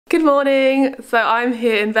Good morning. So I'm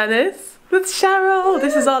here in Venice with Cheryl.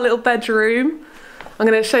 This is our little bedroom. I'm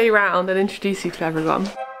going to show you around and introduce you to everyone.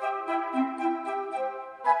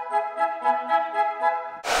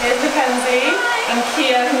 Here's Mackenzie and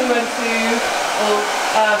Kia, who we went to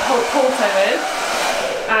Porto with,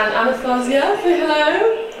 and Anastasia. Say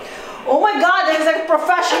hello. Oh my god, there's a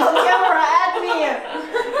professional camera at me!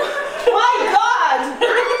 My god!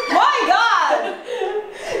 My god!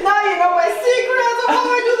 Now you know my secrets of how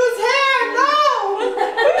I do this hair! No!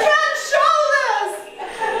 We can't show this!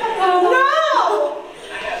 No!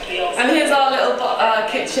 And here's our little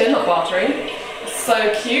kitchen, not bathroom. So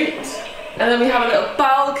cute. And then we have a little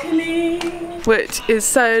balcony, which is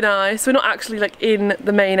so nice. We're not actually like in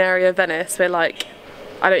the main area of Venice. We're like,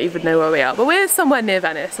 I don't even know where we are, but we're somewhere near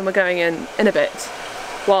Venice and we're going in a bit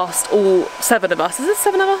whilst all 7 of us, is it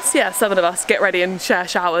 7 of us? Yeah, 7 of us get ready and share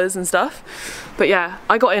showers and stuff. But yeah,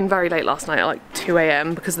 I got in very late last night at like 2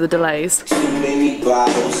 AM because of the delays.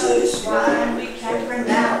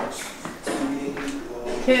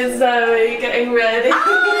 Here's Zoe getting ready.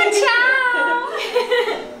 Oh,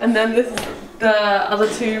 ciao! And then this is the other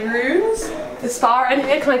 2 rooms. Is Farah in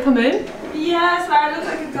here? Can I come in? Yes, but I look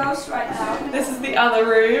like a ghost right now. This is the other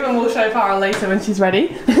room, and we'll show Farah later when she's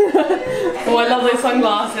ready. Oh, I love those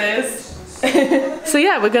sunglasses. So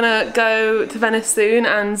yeah, we're gonna go to Venice soon,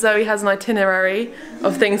 and Zoe has an itinerary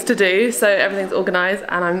of things to do, so everything's organised,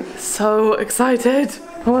 and I'm so excited.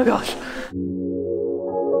 Oh my gosh.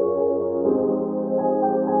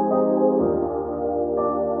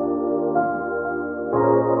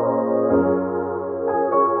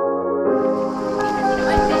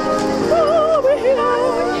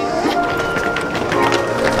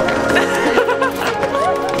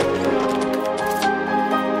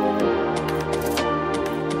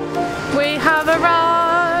 We have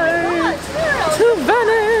arrived to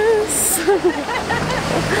Venice.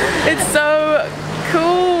 It's so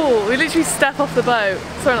cool. We literally step off the boat.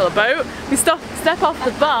 Sorry, not the boat. We step off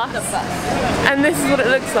the bus, and this is what it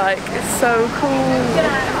looks like. It's so cool.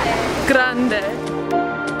 Grande.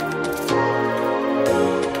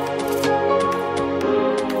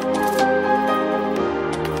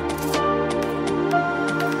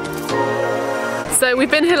 So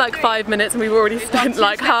we've been here like 5 minutes and we've already spent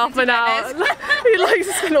like half an hour. We like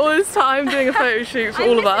spent all this time doing a photo shoot for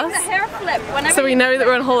all of us. So we know that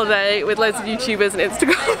we're on holiday with loads of YouTubers and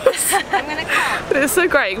Instagrammers. But it's so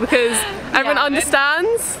great because everyone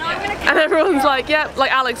understands and everyone's like, yep,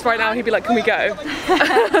 like Alex right now, he'd be like, can we go?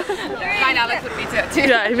 Mine Alex would be too.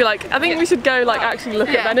 Yeah, he'd be like, I think we should go like actually look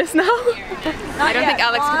at Venice now. I don't think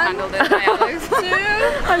Alex can handle this. Hi Alex.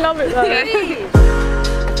 I love it though.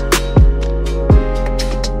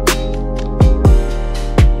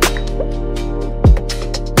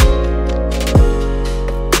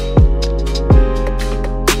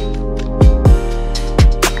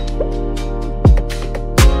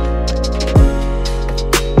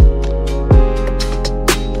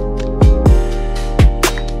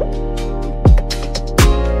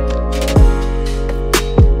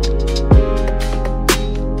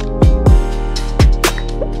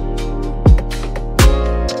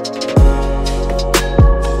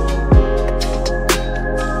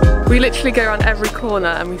 We literally go around every corner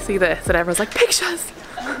and we see this and everyone's like, pictures!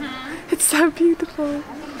 It's so beautiful.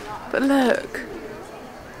 But look,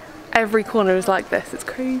 every corner is like this, it's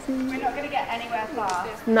crazy. We're not going to get anywhere far.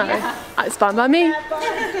 No, it's fine by me.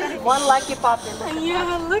 One lucky poppin'.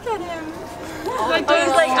 Yeah, look at him. Don't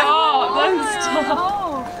stop, don't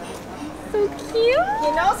stop. So cute.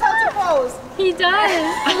 He knows how to pose. He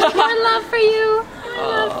does. More love for you. More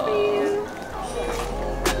love for you.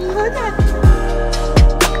 Look at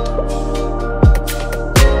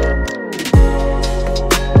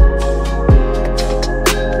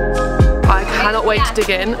I cannot wait to dig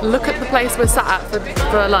in. Look at the place we're sat at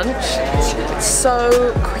for lunch. It's so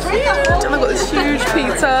cute. And I've got this huge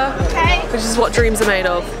pizza, which is what dreams are made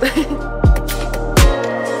of.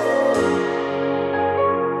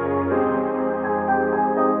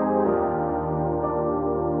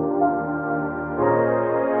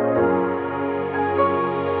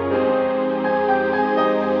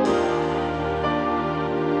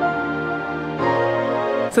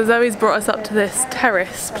 So Zoe's brought us up to this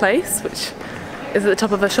terrace place, which is at the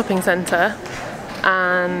top of a shopping centre,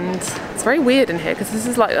 and it's very weird in here because this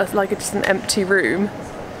is like just an empty room,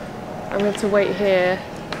 and we have to wait here.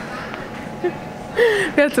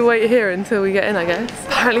 We have to wait here until we get in, I guess.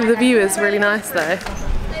 Apparently the view is really nice though.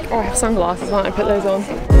 Oh, I have sunglasses, why don't I put those on?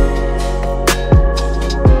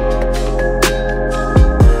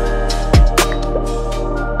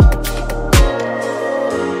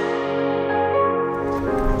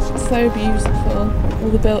 So beautiful. All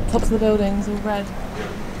the tops of the buildings all red.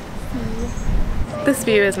 This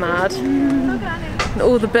view is mad. And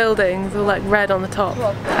all the buildings all like red on the top.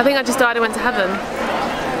 I think I just died and went to heaven.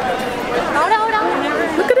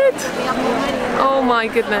 Look at it! Oh my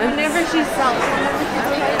goodness.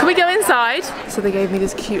 Can we go inside? So they gave me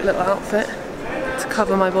this cute little outfit to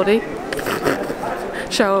cover my body.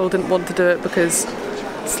 Cheryl didn't want to do it because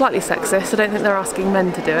it's slightly sexist. I don't think they're asking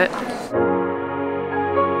men to do it.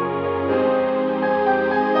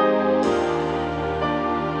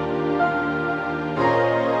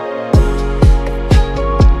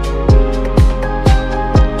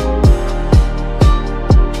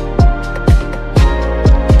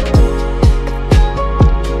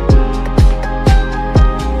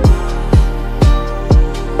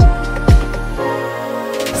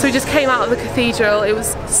 So we just came out of the cathedral. It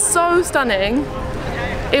was so stunning.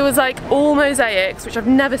 It was like all mosaics, which I've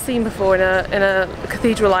never seen before in a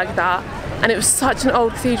cathedral like that. And it was such an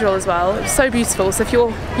old cathedral as well. It was so beautiful. So if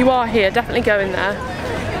you are here, definitely go in there.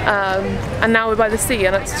 And now we're by the sea,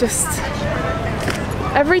 and it's just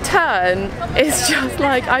every turn is just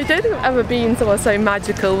like, I don't think I've ever been somewhere so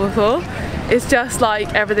magical before. It's just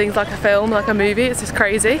like everything's like a film, like a movie. It's just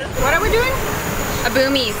crazy. What are we doing? A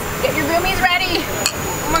boomies. Get your boomies ready.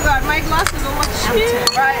 Oh my god, my glasses are much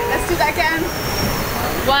shit. Right, let's do that again.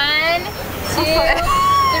 1, 2,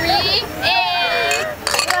 3, and...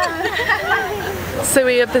 So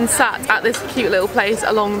we have been sat at this cute little place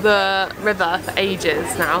along the river for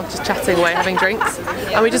ages now, just chatting away, having drinks.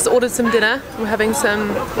 And we just ordered some dinner. We're having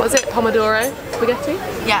some, what is it, pomodoro spaghetti?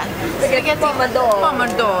 Yeah, spaghetti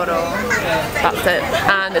pomodoro. That's it.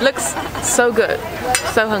 And it looks so good.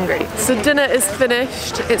 So hungry. So dinner is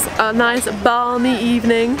finished. It's a nice balmy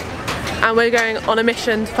evening. And we're going on a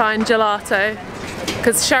mission to find gelato.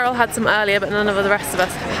 Because Cheryl had some earlier, but none of the rest of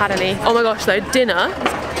us had any. Oh my gosh, though, dinner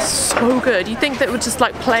is so good. You'd think that it was just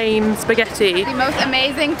like plain spaghetti. The most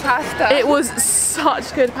amazing pasta. It was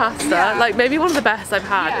such good pasta. Yeah. Like maybe one of the best I've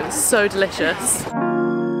had. It was so delicious.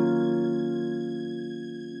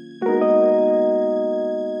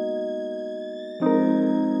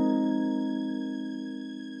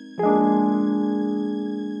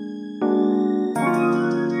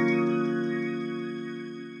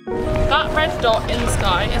 That red dot in the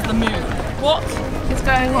sky is the moon. What is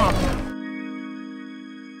going on?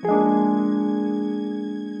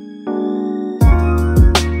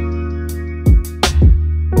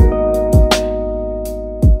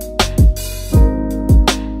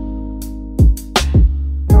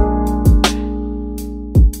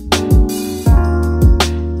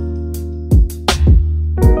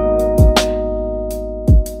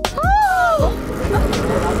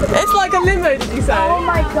 It's like a limo, did you say? Oh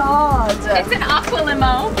my god. It's an aqua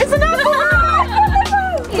limo. It's an apple!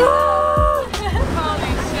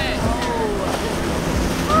 Holy shit.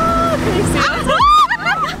 Can you see us?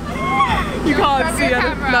 You can't see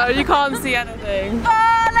anything. No, you can't see anything.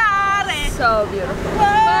 So beautiful.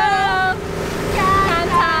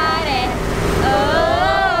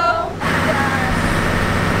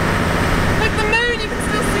 Look, the moon, you can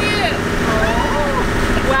still see it.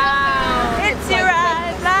 Wow. It's your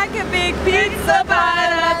eyes like a big pizza pie.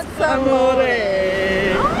 That's amore.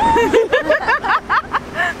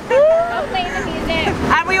 I'll play the music.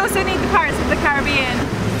 And we also need the Pirates of the Caribbean